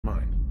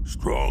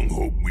Strong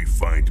hope we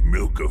find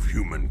milk of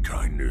human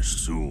kindness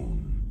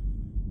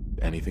soon.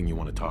 Anything you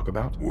want to talk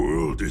about?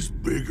 World is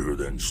bigger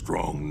than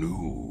Strong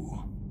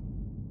knew.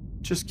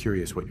 Just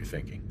curious what you're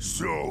thinking.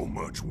 So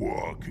much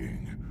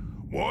walking.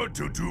 Want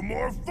to do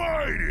more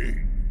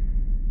fighting.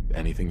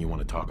 Anything you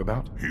want to talk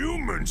about?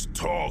 Humans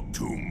talk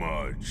too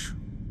much.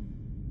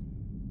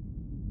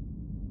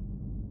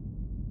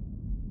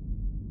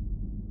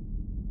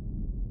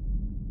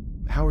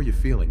 How are you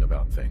feeling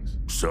about things?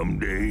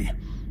 Someday,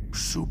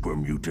 super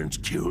mutants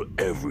kill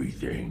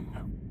everything.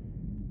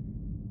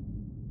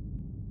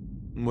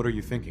 What are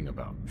you thinking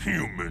about?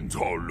 Humans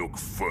all look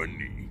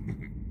funny.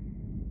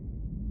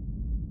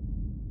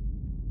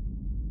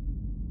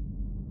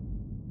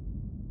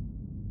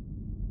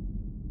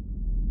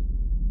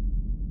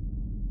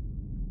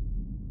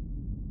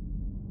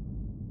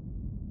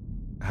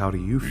 How do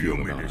you feel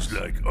Human about is us?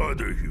 like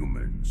other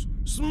humans.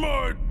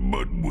 Smart,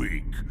 but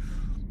weak.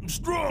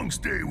 Strong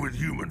stay with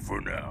human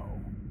for now.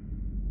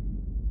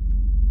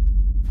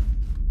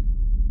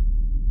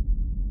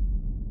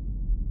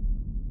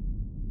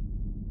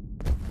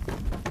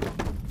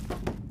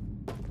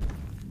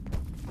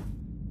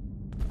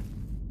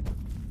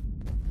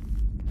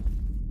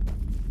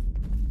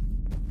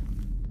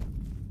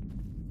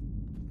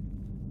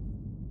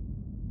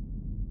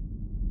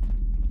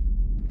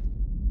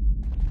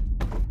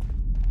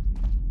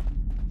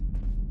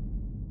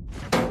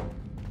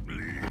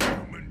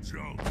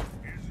 Junk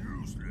is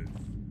useless.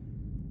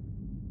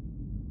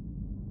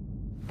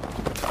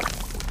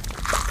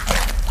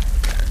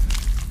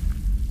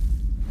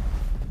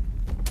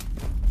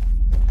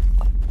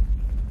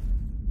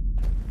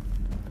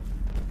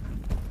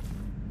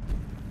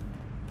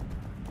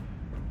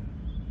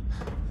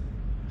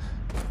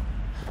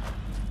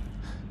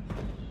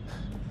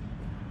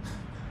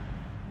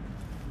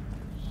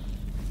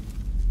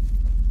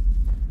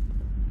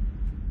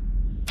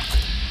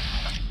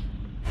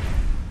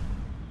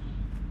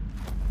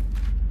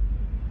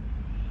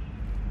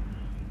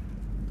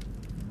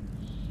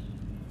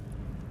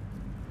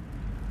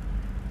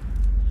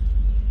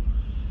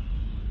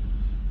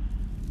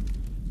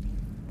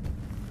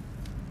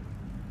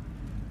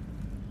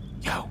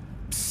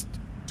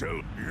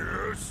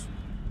 Yes?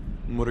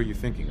 What are you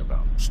thinking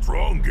about?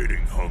 Strong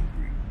getting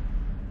hungry.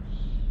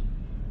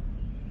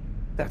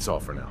 That's all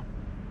for now.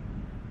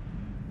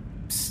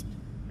 Psst.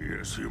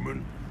 Yes,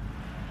 human?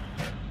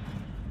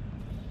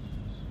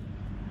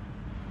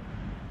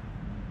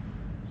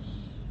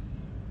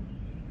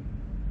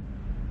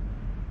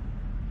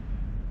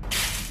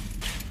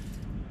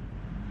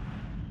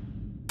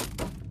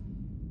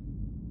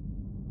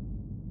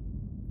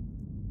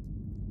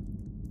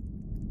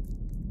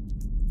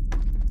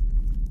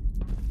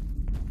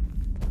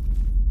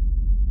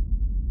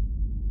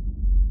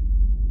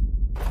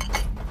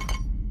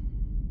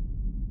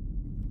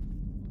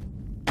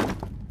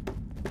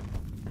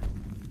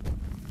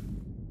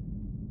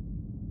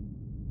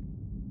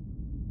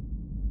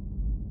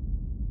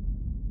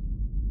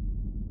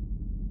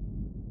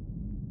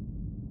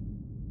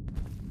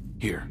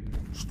 Here.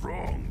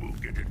 Strong will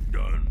get it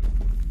done.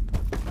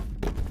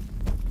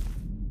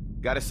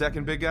 Got a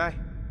second, big guy?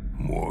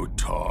 More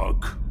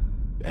talk.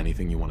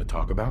 Anything you want to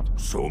talk about?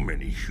 So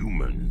many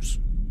humans.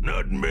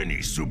 Not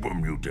many super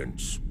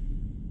mutants.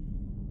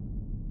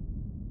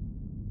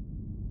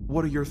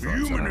 What are your thoughts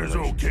on Human our is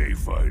relationship? okay,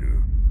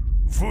 fighter.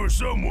 For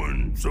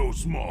someone so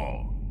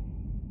small.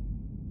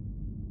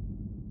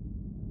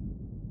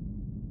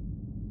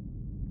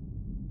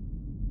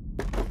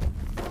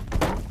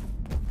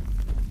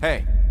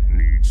 Hey,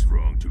 Need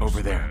Strong to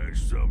Over there.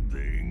 smash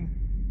something.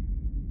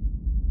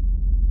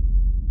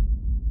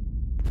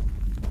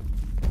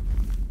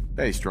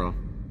 Hey, Strong.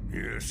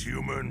 Yes,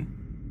 human.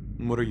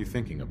 What are you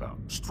thinking about?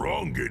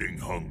 Strong getting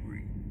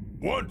hungry.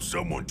 Want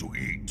someone to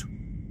eat.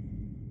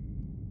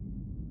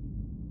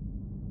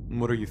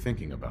 What are you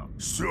thinking about?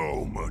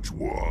 So much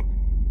walk.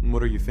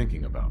 What are you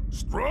thinking about?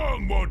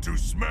 Strong want to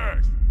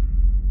smash.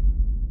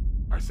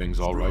 Are things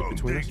all right Strong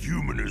between think us?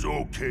 human is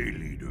okay,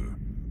 leader.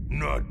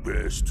 Not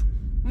best.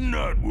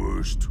 Not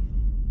worst.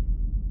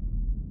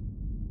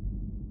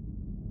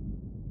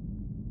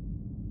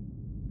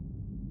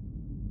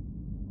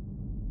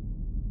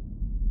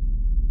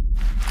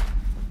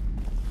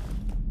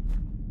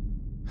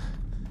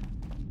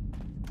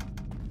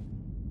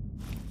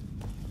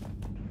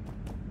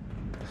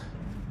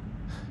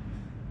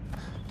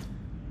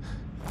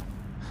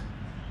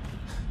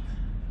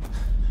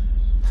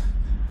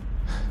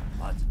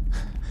 what?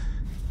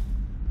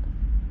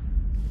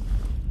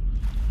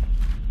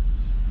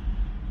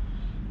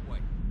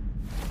 Wait,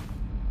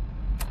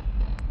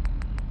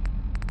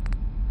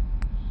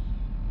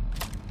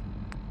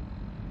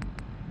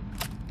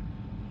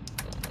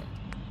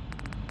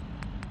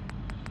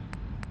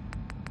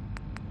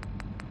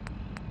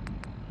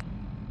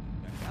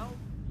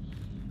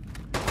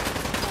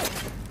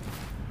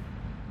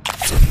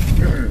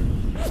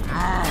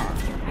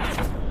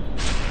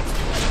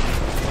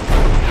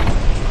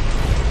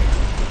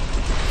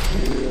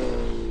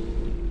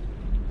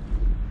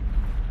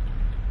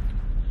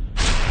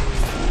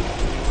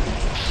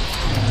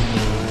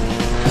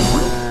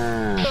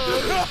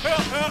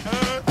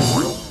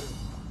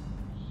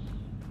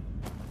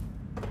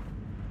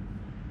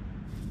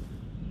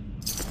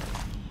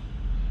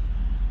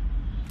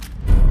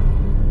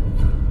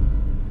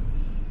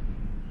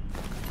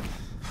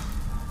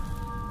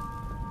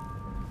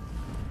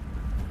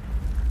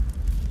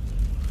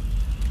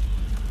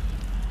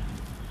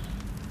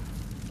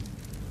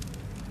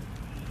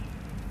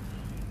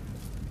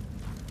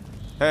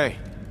 Hey.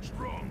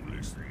 Strong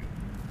listening.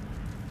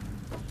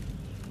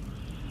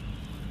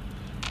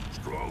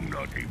 Strong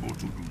not able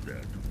to do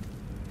that.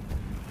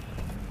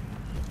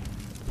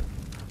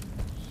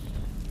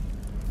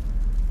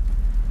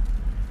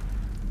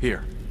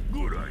 Here.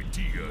 Good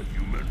idea,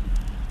 human.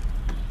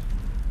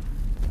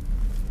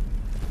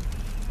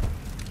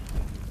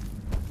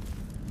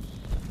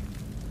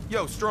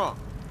 Yo, Strong.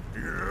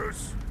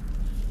 Yes?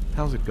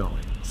 How's it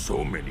going?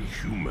 So many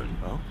human.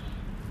 Oh?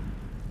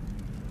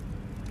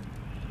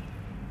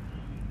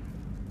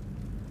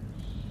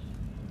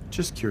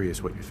 Just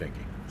curious what you're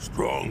thinking.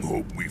 Strong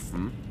hope we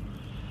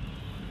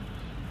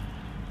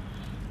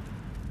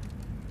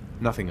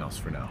Nothing else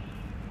for now.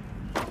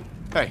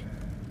 Hey.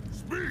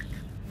 speak.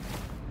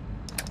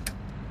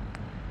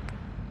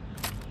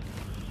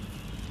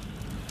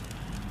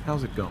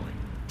 How's it going?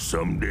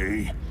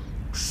 Someday,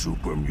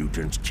 super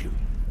mutants kill.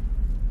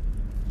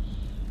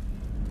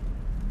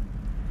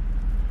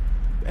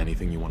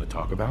 Anything you want to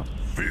talk about?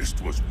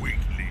 Fist was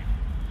weakly.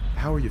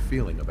 How are you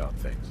feeling about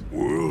things?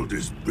 World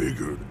is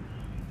bigger.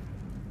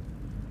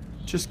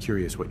 Just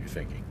curious what you're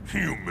thinking.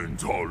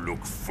 Humans all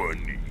look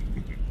funny.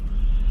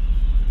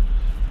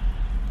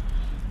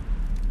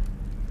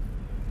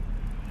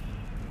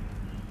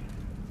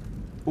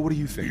 But what do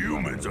you think?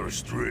 Humans are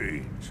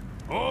strange.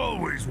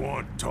 Always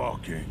want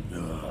talking.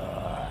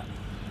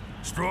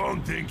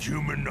 Strong think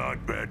human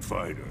not bad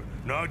fighter.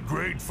 Not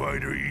great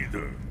fighter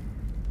either.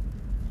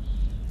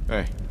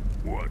 Hey.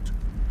 What?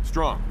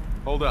 Strong.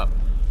 Hold up.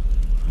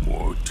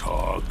 More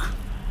talk?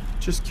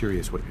 Just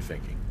curious what you're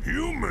thinking.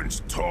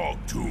 Humans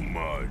talk too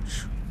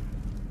much.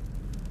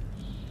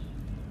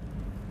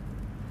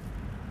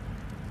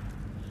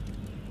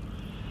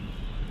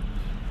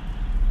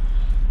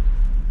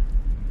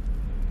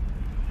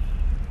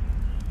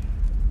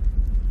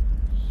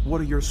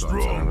 What are your thoughts on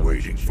our Strong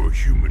waiting relationship? for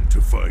human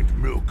to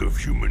find milk of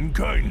human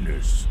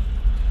kindness.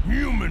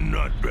 Human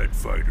not bad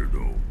fighter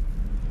though.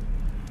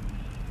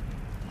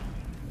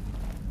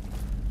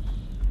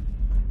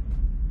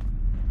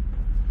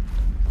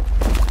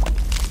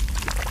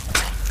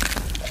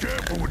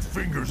 Careful with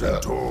fingers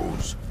and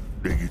toes.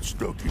 They get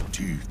stuck in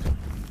teeth.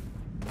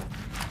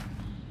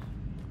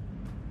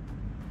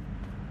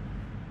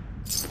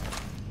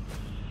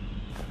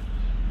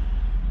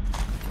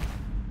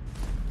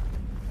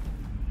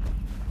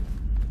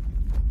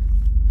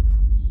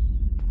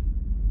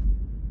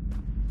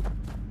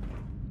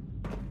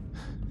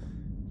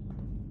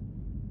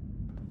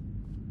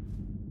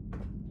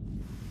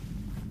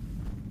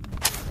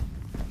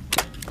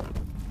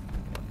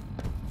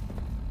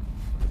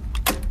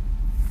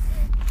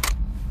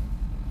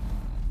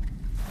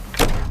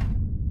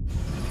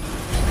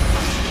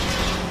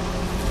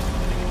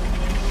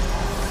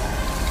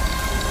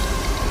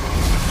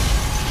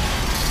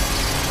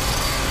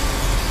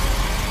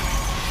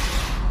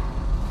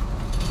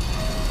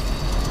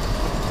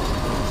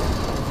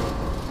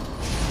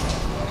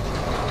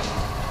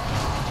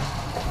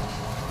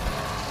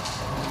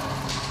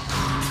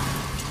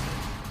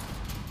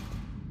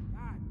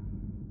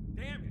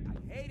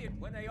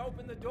 When they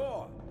open the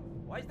door.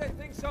 Why is that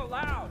thing so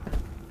loud?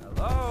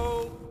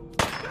 Hello?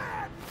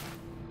 That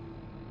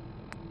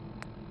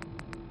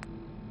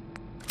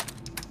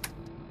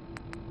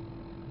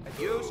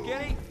you,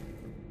 Skinny?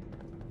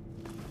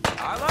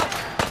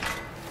 Carla?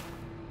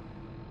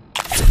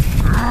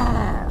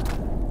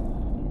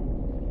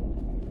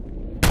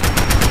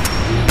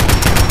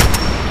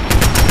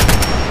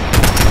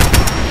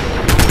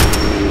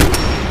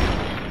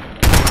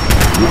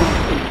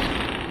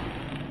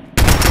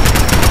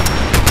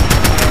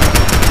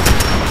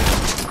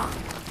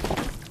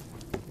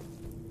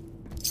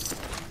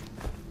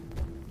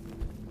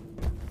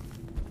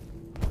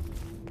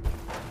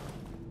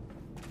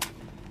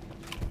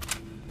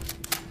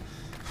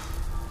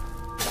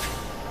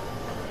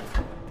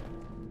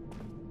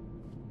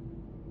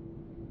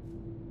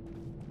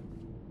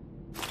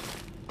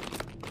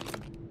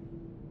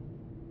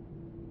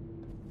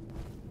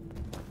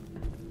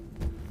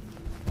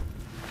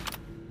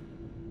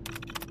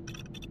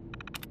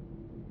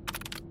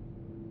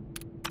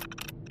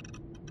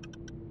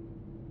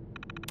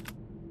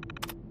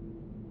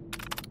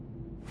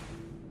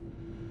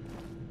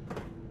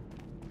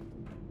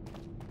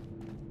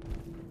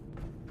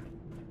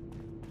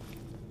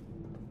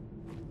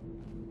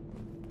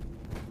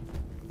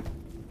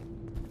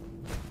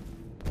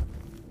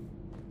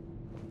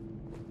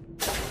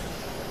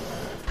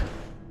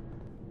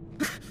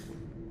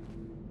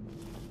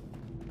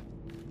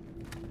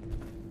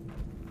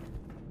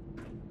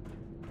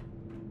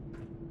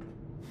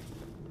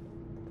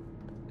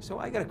 So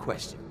I got a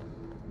question.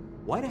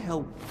 Why the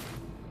hell...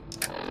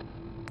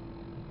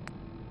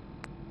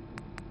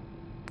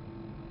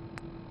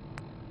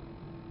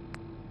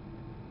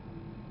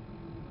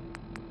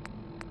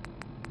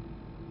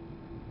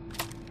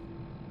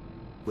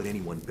 would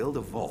anyone build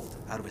a vault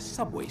out of a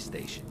subway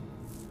station?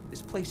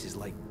 This place is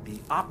like the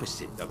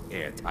opposite of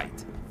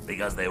airtight.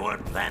 Because they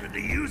weren't planning to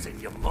use it,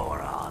 you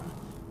moron.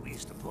 We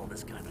used to pull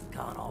this kind of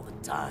con all the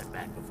time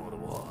back before the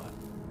war.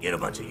 Get a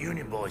bunch of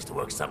union boys to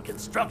work some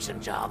construction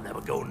job that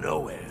would go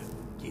nowhere.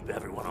 Keep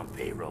everyone on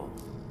payroll.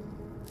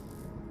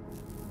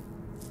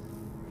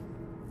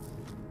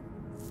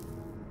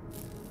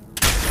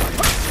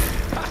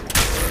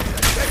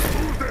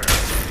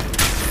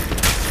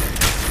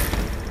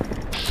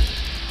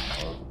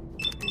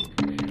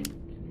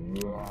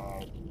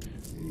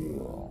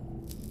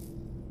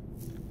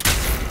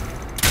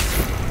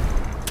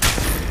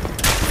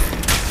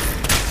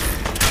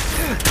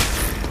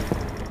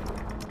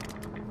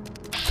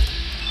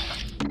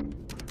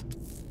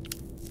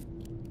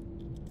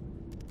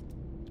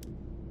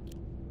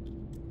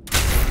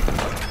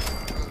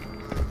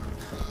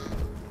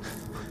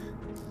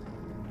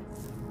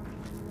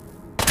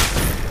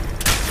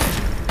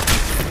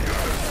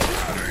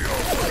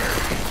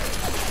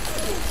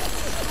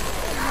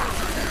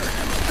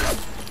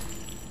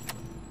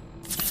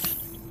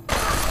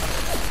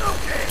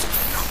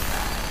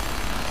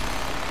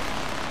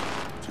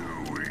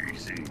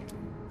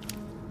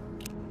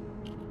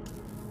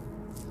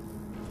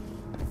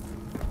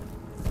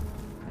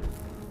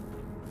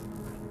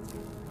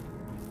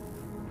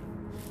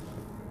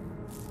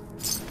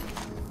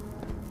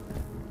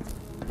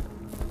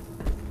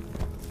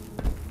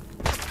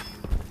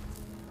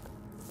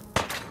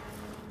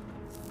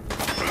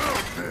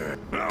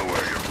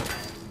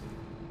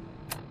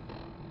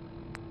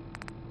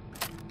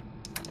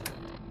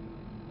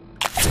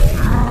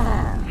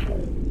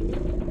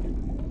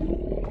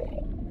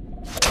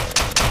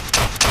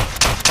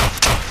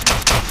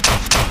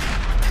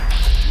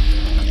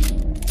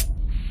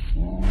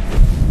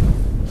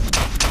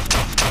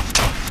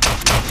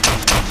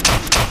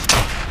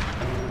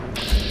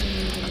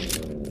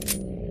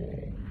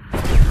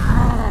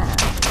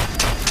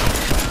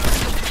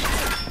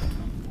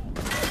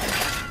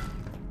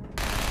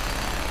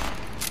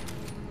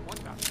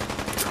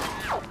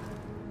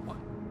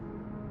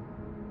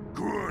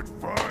 Good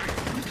fight.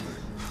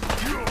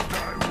 You'll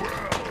die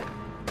well.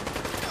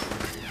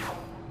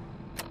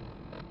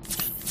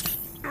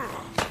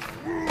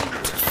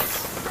 Wounded.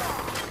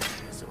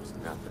 Guess it was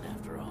nothing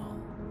after all.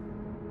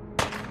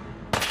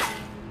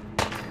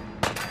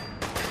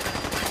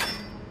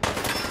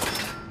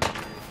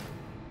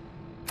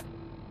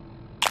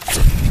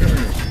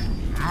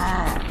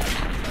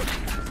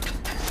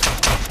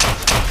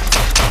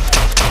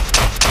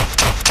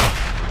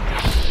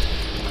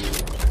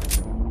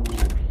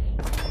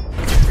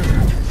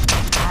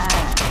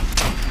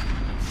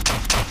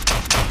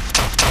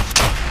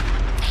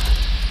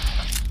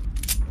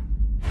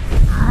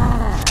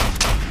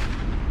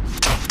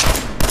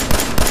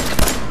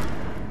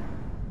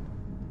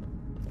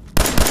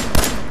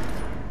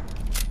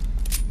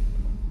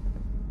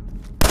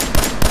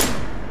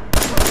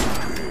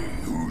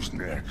 Who's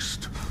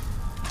next?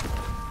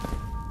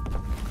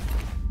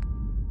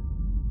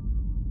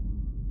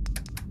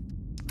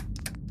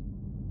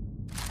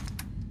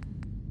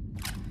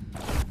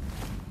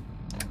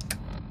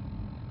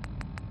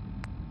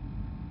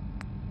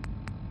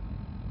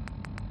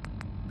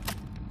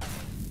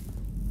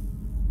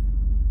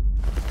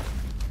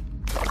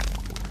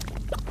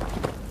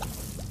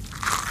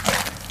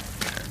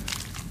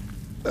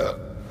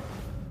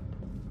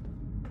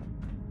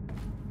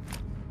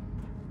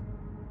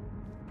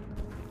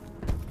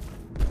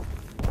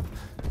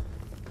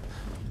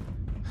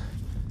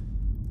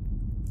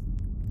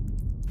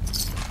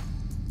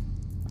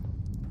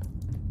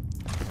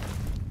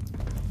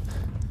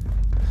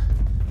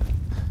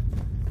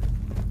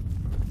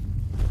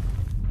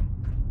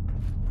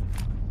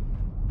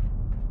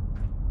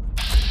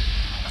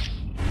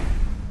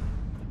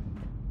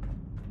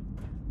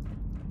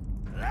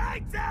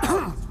 Lights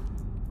out!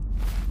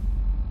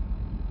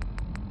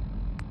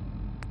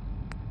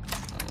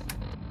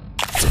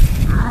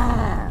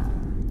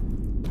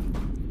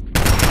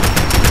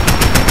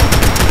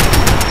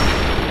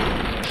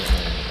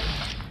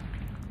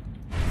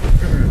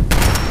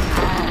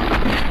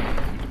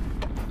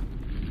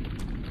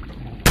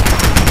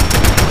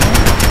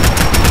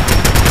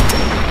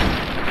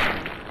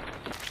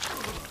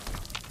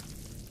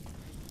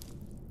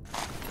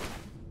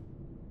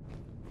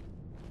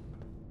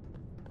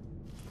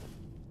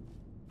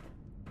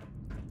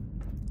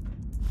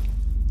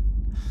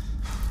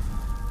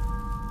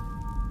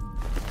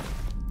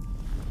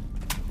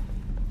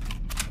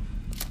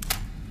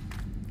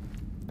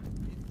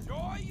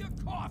 Enjoy your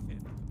coffee.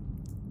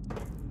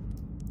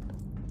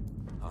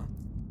 Huh?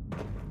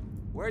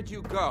 Where'd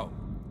you go?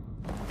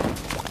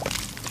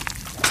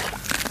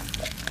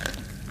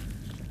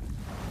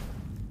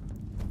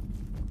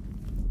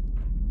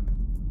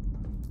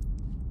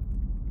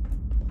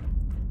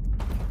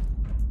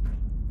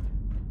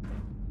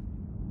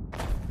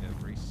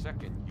 Every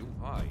second you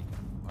hide,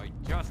 I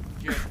just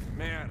get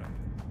madder.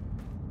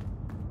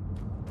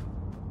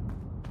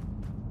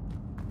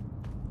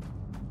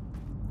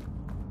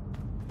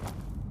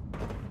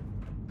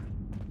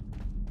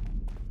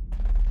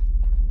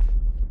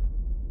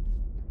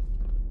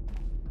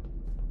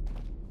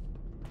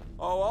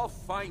 Oh, I'll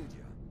find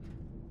you.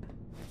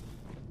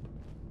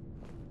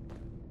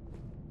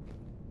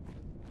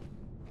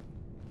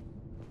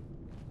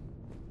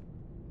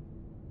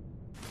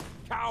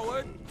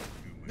 coward!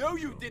 No,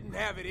 you didn't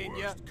have it in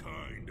you. Worst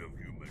kind of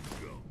human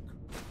junk.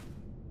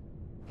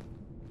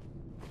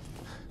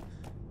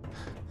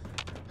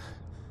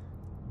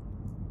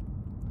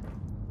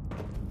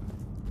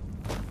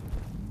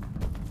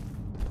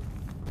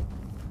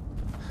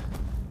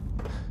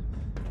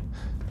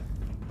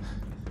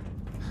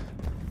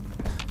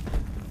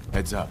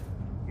 Heads up.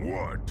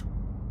 What?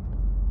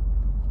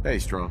 Hey,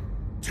 Strong.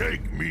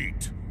 Take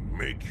meat,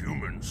 make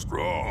humans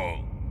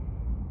strong.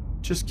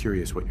 Just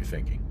curious what you're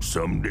thinking.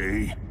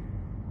 Someday,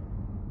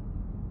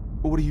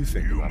 But what do you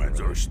think about humans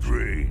it? are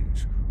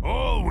strange.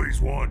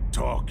 Always want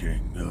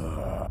talking.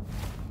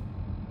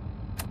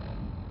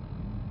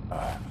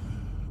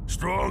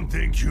 Strong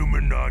think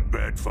human not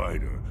bad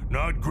fighter.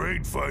 Not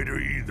great fighter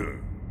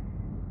either.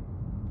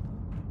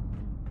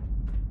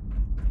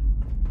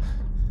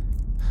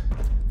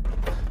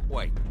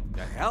 Wait,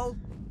 the hell?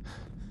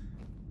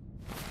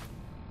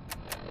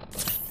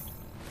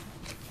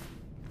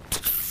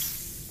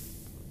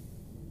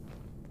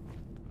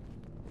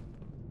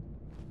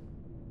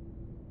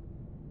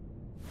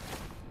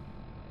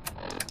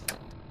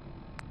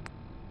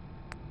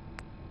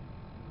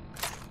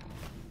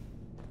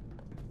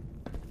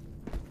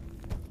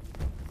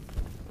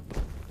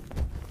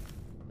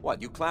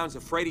 What, you clowns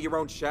afraid of your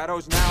own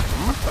shadows now?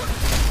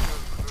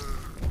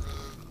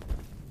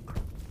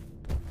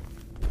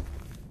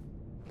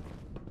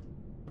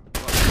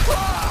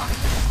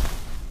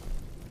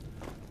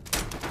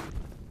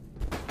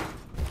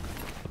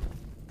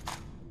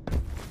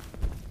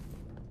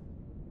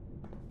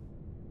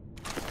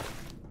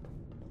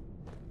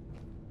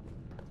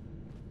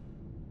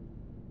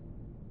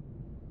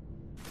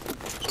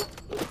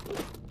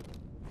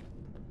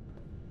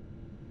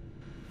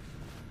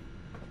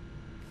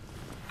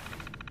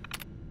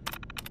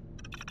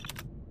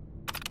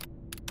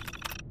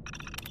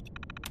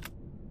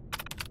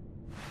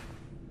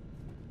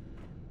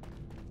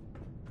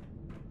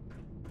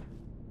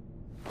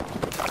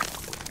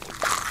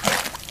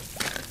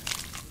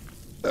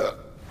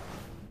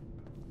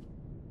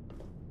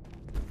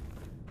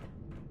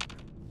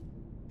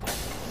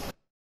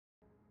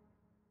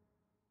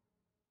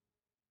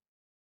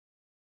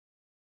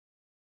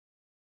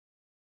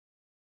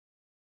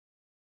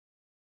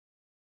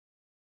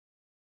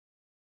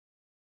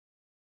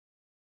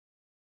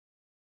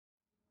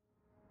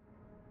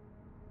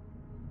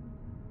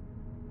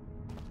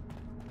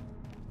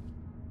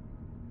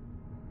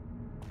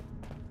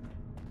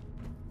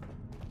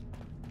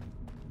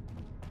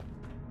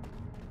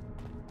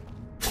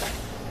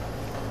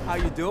 How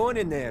you doing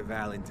in there,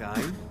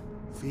 Valentine?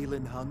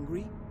 Feeling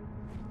hungry?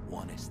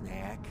 Want a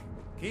snack?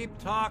 Keep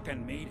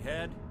talking,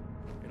 meathead.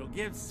 It'll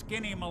give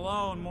Skinny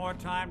Malone more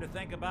time to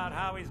think about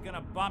how he's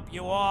gonna bump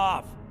you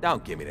off.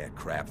 Don't give me that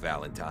crap,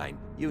 Valentine.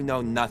 You know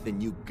nothing,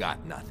 you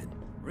got nothing.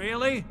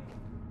 Really?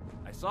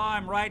 I saw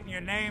him writing your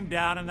name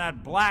down in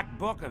that black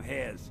book of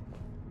his.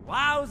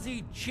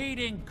 Lousy,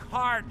 cheating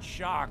card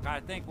shark, I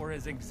think were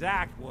his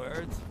exact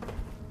words.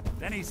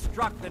 Then he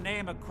struck the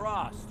name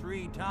across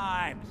 3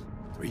 times.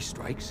 3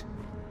 strikes?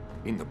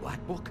 In the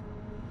black book?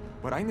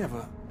 But I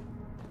never...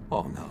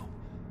 Oh, no.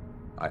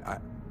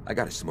 I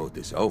gotta smooth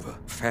this over,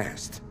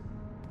 fast.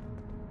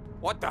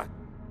 What the?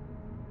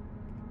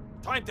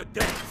 Time to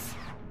dance!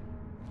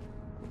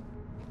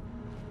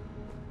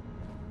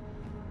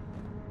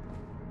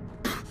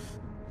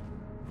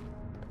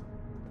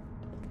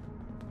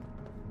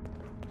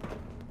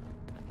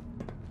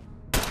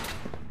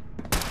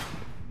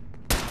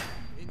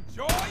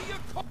 Enjoy your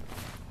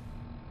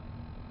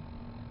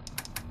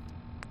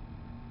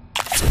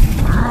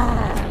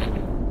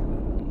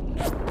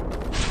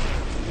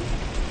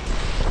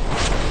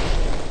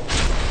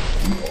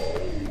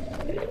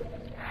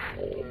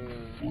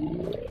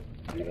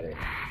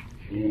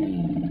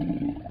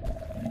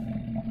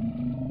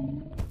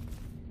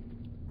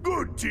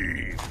Good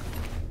team.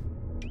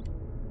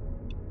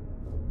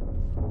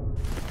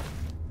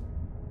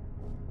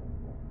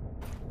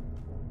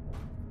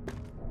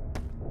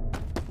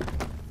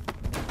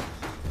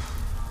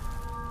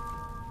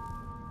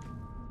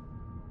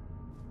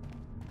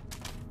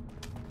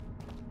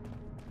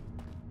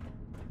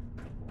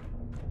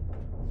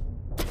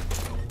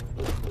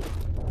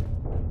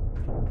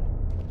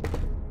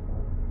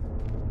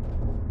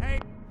 Hey,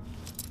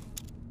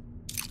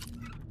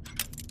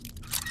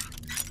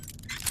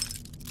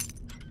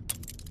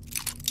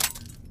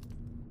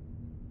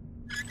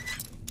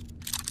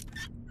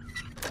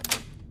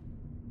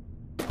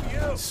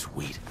 you!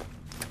 Sweet.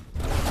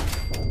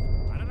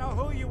 I don't know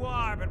who you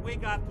are, but we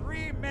got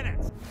 3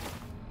 minutes.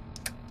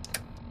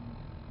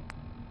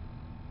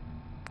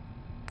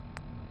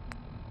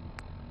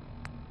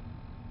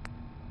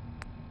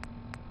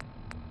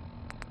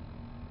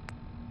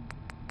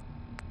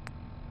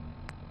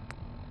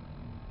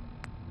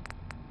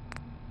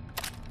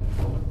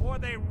 Before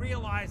they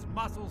realize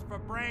muscles for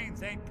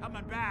brains ain't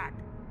coming back.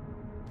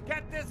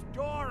 Get this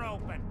door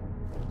open.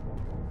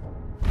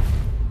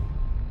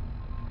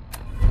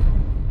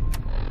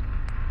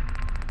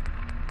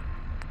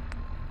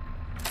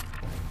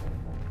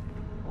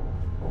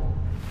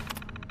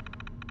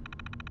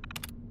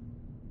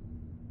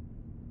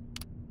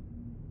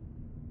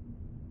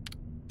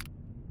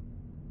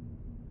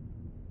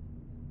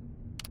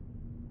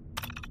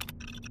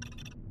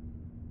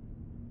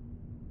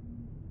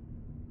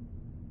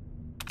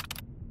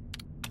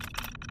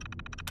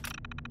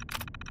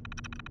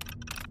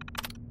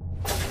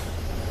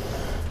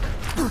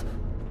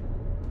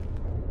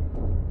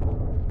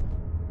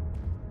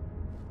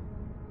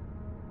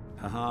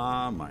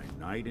 Ah, my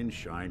knight in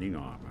shining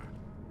armor.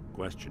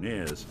 Question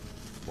is,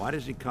 why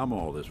does he come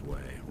all this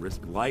way?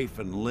 Risk life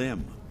and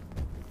limb?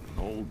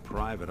 An old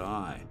private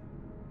eye.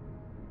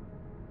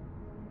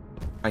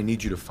 I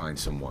need you to find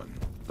someone,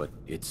 but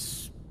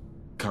it's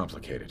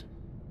complicated.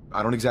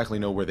 I don't exactly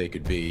know where they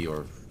could be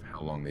or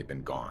how long they've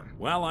been gone.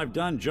 Well, I've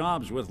done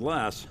jobs with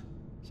less.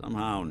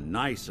 Somehow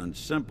nice and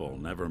simple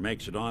never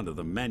makes it onto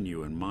the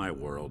menu in my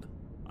world.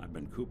 I've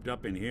been cooped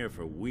up in here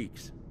for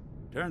weeks.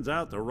 Turns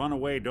out the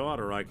runaway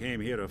daughter I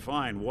came here to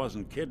find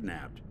wasn't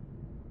kidnapped.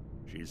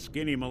 She's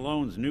Skinny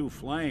Malone's new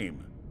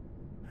flame.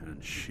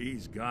 And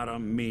she's got a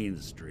mean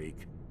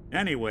streak.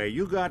 Anyway,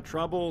 you got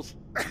troubles,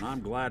 and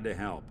I'm glad to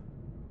help.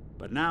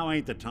 But now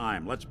ain't the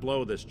time. Let's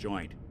blow this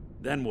joint.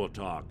 Then we'll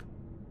talk.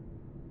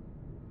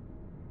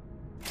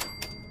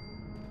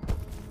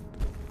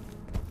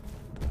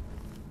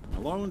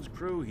 Malone's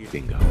crew here.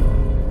 Bingo.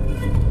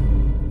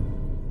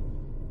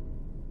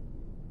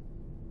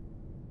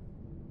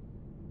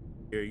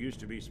 Here used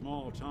to be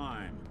small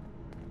time.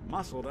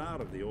 Muscled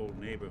out of the old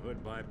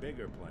neighborhood by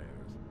bigger players.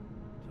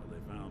 So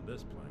they found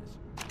this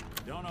place.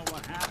 Don't know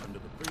what happened to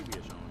the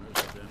previous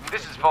owners. But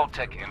This is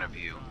Vault-Tech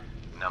interview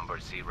number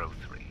 03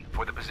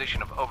 for the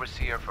position of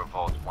Overseer for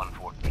Vault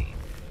 114.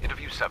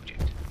 Interview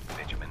subject,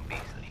 Benjamin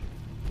Beasley.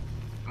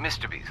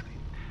 Mr. Beasley,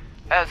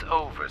 as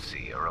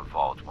Overseer of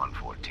Vault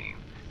 114,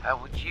 how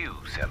would you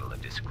settle a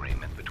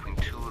disagreement between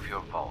two of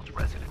your Vault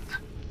residents?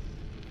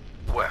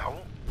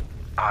 Well,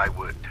 I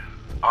would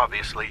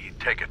obviously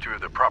take it through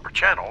the proper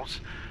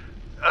channels,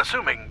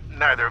 assuming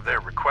neither of their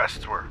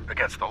requests were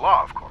against the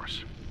law, of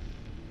course.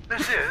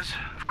 This is,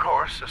 of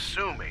course,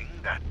 assuming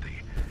that the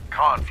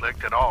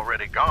conflict had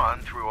already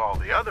gone through all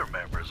the other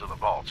members of the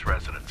Vault's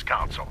Residence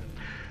Council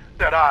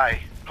that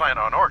I plan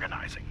on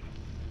organizing.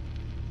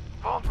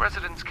 Vault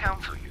Residence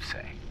Council, you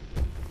say?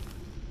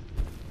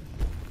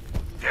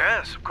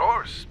 Yes, of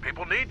course.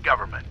 People need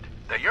government.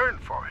 They yearn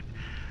for it.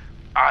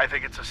 I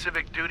think it's a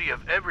civic duty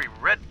of every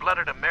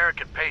red-blooded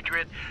American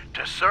patriot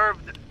to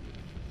serve the...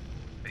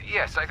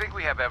 Yes, I think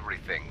we have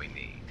everything we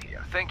need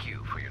here. Thank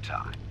you for your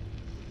time.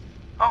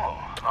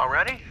 Oh,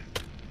 already?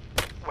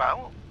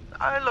 Well,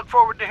 I look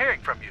forward to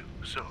hearing from you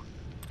soon.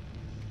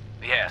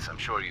 Yes, I'm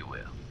sure you will.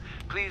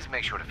 Please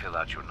make sure to fill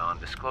out your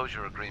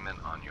non-disclosure agreement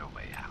on your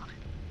way out.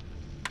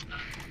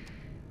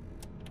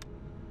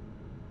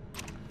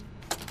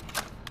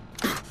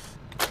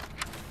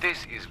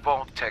 This is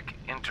Vault-Tech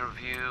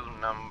interview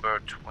number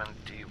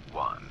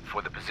 21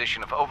 for the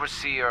position of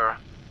Overseer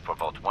for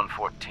Vault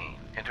 114.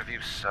 Interview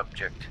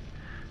subject,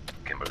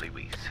 Kimberly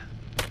Weiss.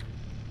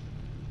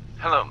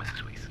 Hello,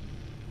 Mrs. Weiss.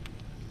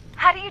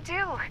 How do you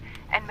do?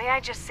 And may I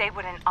just say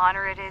what an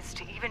honor it is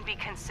to even be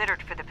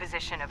considered for the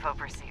position of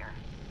Overseer.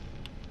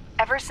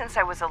 Ever since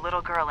I was a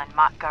little girl in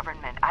mock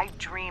government, I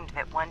dreamed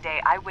that one day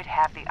I would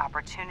have the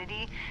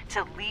opportunity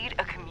to lead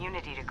a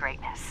community to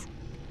greatness.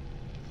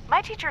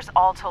 My teachers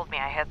all told me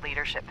I had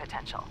leadership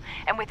potential,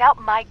 and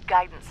without my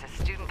guidance as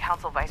student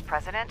council vice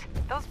president,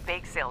 those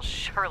bake sales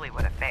surely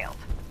would have failed.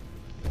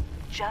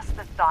 Just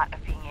the thought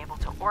of being able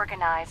to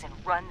organize and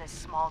run this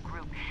small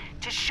group,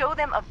 to show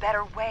them a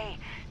better way,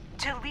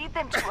 to lead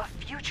them to a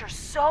future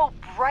so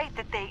bright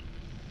that they...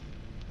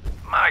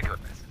 My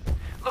goodness.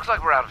 Looks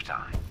like we're out of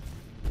time.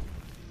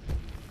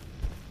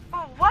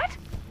 What?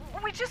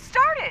 We just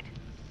started.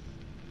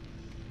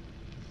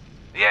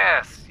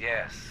 Yes,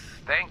 yes.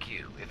 Thank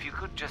you. If you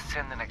could just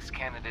send the next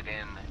candidate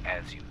in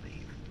as you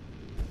leave.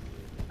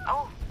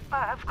 Oh,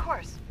 of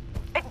course.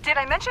 Did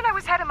I mention I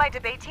was head of my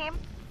debate team?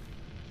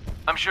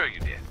 I'm sure you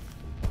did.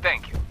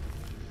 Thank you.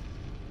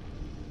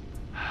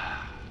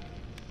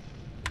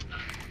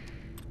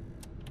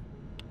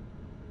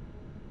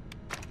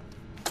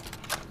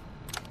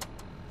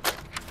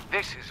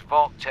 This is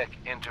Vault-Tech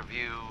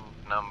interview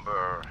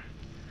number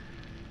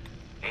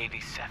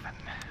 87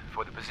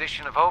 for the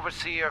position of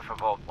Overseer for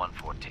Vault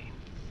 114.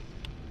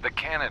 The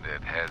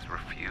candidate has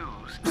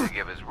refused to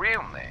give his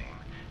real name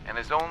and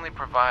has only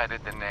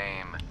provided the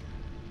name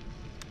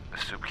the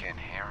Soup Can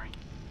Harry.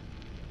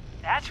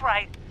 That's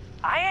right.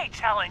 I ain't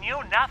telling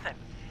you nothing.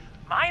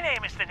 My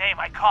name is the name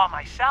I call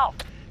myself,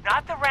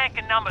 not the rank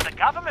and number the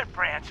government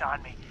brands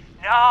on me.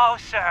 No,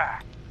 sir.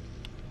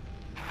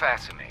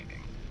 Fascinating.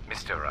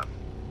 Mr.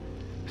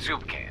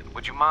 Soup Can,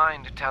 would you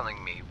mind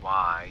telling me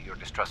why you're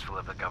distrustful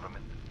of the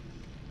government?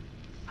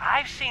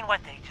 I've seen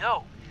what they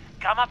do.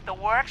 Gum up the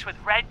works with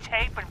red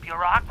tape and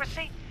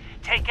bureaucracy,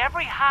 take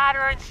every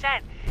hard-earned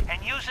cent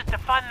and use it to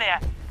fund their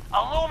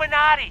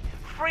Illuminati,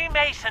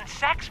 Freemason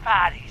sex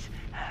parties.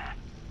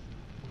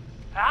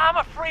 I'm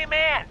a free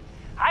man.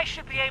 I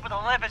should be able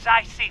to live as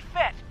I see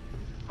fit.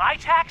 My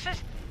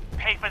taxes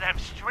pay for them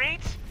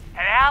streets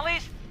and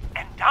alleys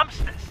and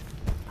dumpsters.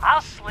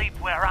 I'll sleep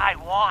where I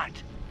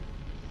want.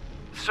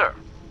 Sir,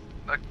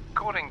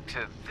 according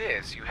to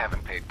this, you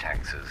haven't paid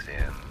taxes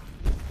in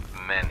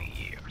many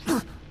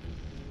years.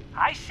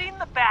 I seen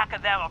the back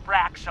of them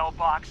Abraxo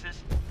boxes.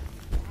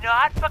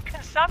 Not for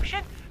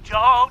consumption?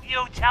 Don't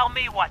you tell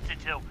me what to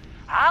do.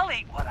 I'll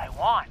eat what I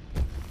want.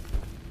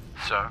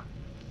 Sir,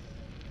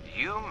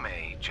 you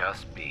may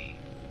just be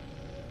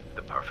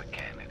the perfect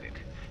candidate.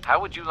 How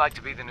would you like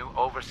to be the new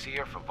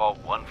overseer for Vault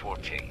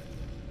 114?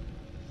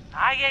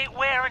 I ain't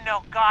wearing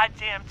no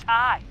goddamn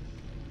tie.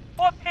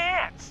 Or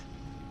pants.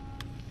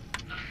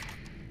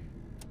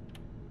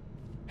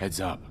 Heads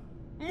up.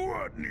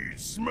 What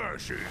needs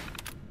smashing?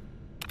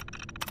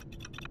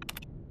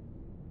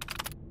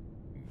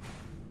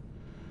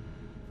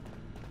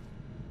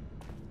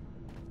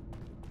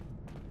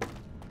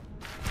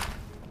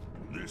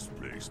 This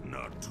place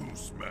not too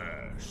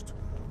smashed.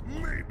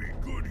 Maybe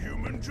good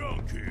human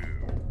junk here.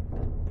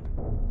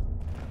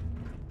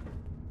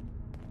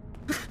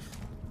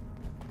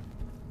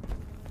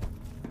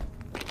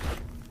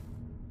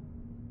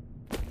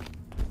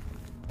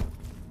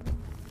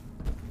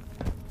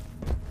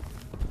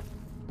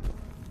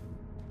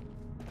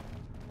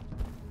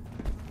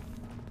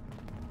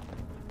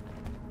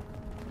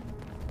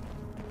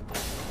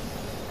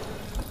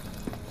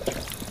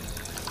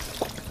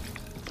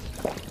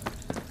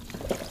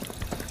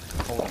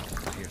 Hold on,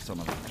 I hear some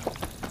of them.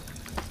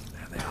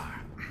 There they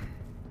are.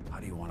 How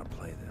do you want to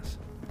play this?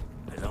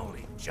 His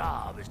only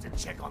job is to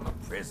check on the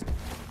prison.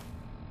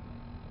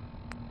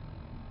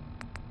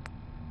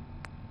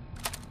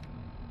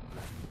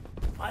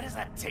 Why does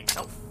that take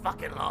so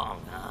fucking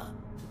long, huh?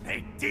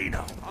 Hey,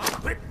 Dino,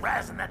 quit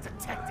razzing that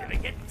detective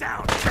and get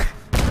down here.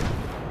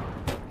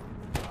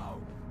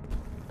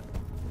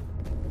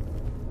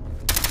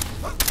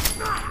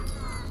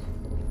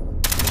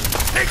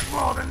 Take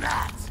more than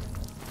that!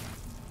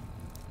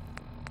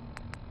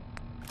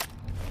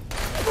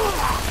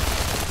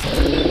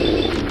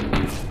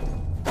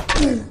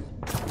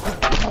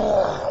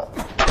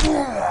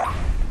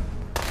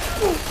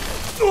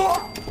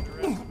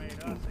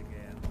 Underestimate us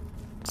again.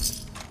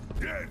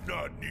 Dead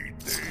not need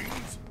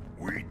things.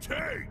 We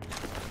take.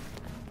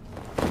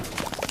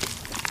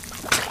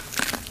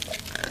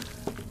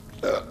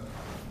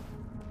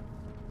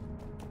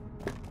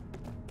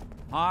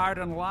 Hard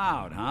and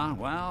loud, huh?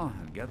 Well,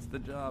 it gets the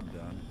job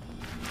done.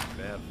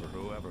 Bad for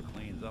whoever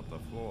cleans up the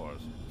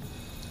floors.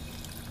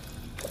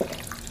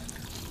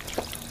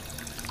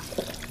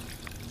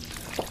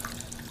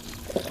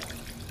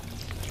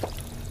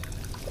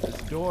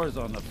 This door's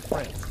on the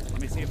fritz.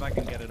 Let me see if I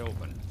can get it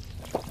open.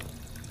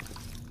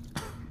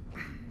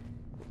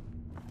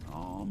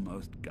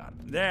 Almost got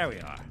it. There we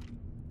are.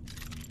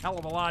 Hell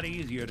of a lot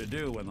easier to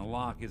do when the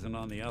lock isn't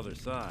on the other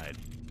side.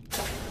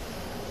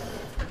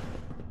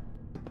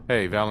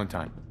 Hey,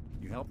 Valentine.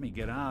 You help me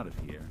get out of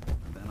here,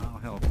 and then I'll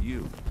help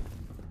you.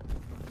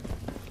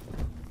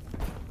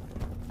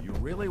 You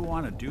really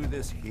want to do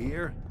this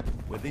here?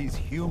 With these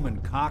human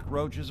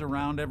cockroaches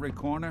around every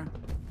corner?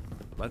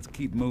 Let's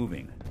keep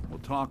moving. We'll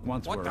talk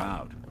once we're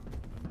out.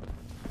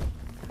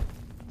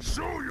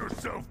 Show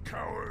yourself,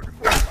 coward!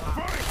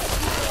 Fight!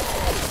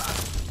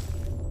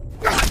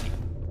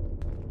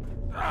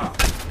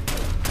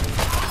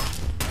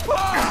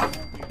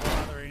 Won't be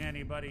bothering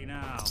anybody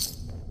now.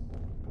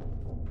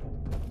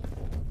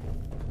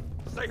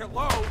 Say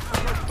hello to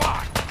your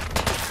boss!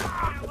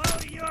 Hello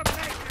to your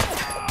maker!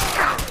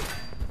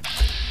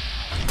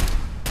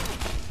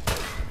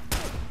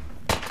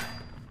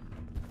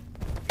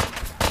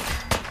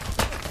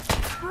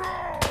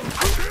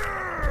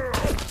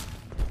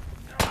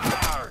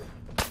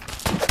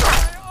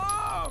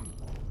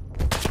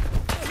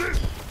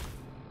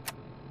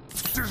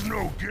 There's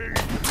no game.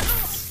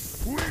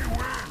 We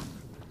win.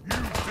 You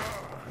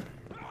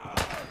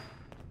die.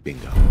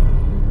 Bingo.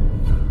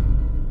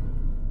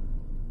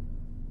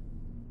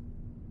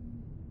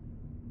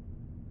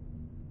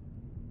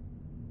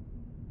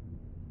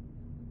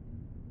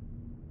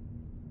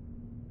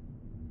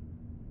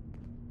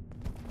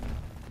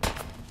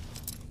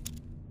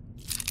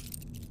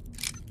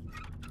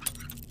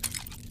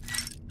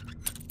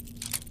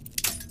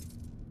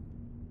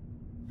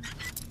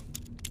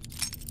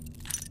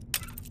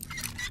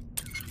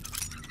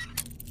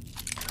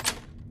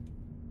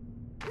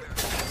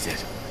 That's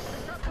it.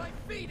 Cut my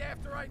feet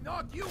after I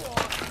knock you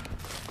off!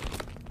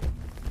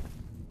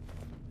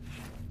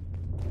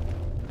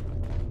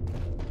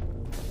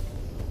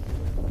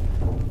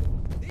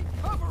 Need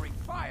covering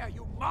fire,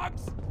 you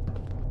mugs!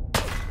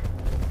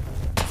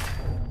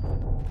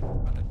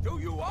 Gonna do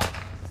you up?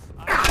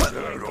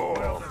 That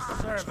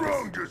off.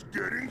 Strong just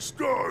getting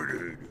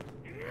started.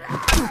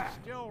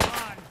 Still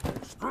run.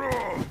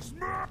 Strong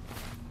smack.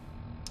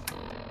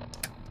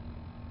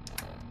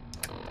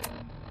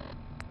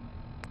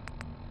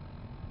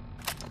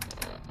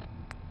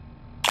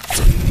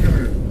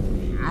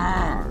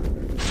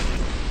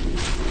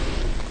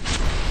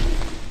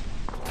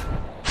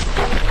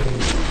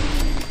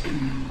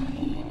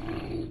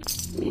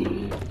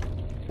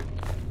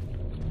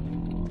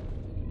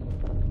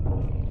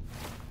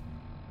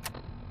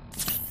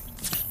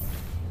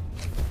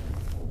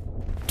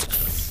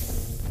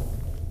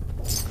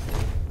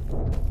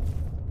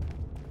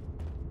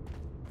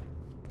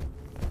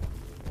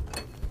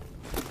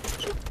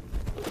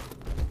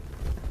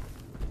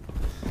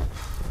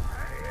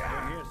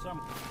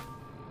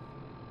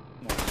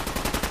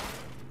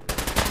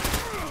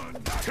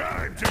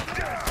 Time to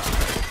die!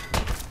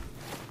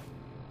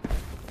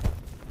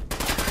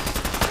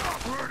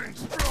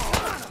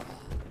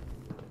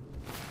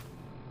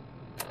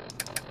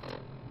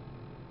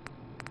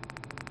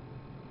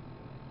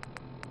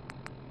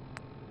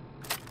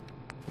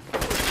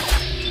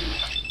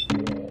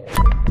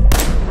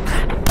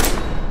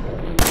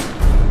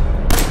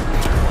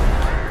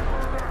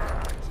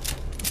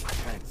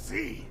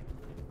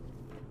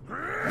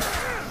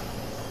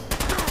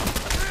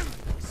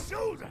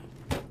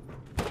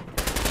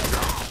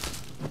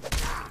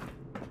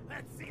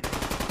 Let's see this.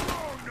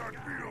 Strong not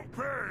feel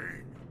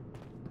pain.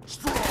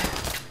 Strong.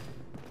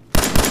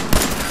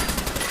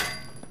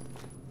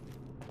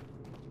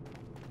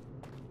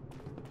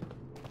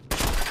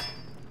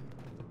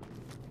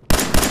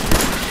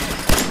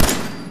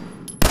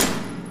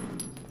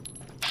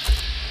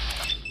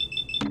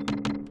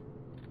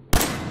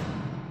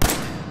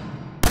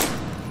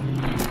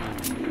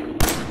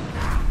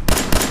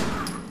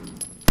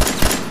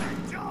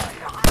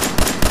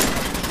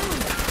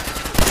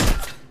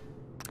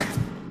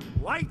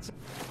 Lights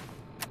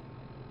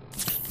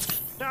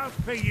out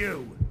for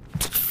you.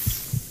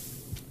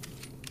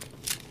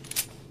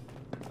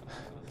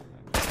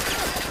 Yeah,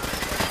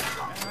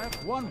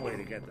 that's one way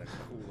to get the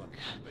coolant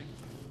pumping.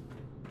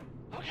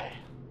 Okay.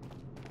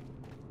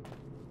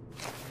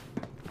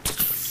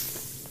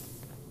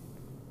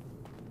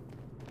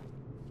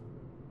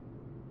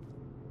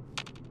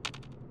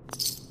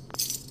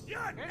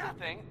 Here's the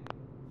thing.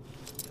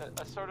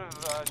 A sort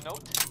of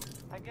note,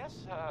 I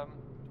guess,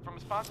 from a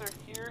sponsor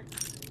here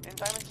in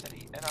Diamond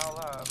City, and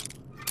I'll just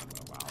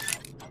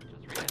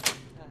read it.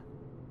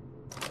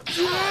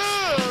 Chef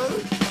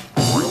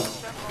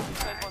only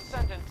says one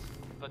sentence,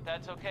 but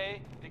that's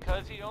okay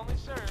because he only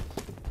serves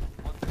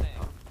one thing.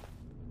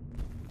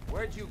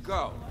 Where'd you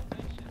go?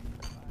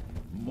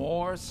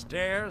 More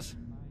stairs?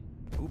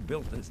 Who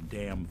built this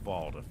damn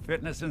vault? A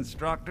fitness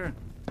instructor?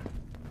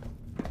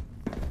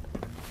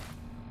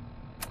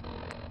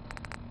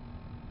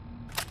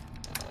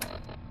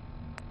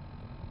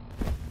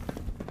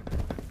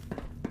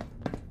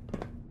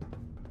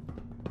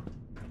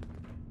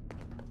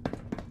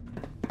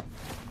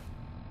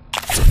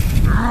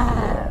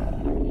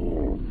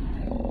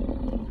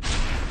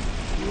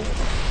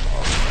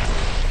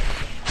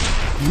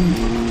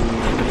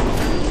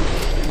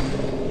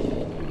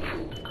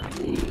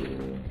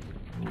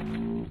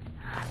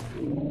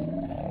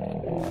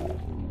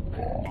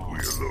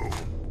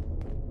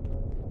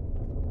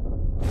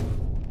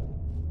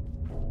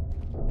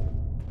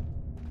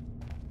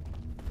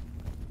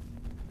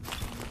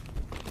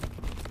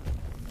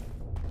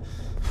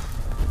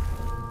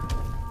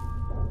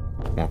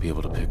 Won't be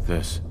able to pick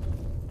this.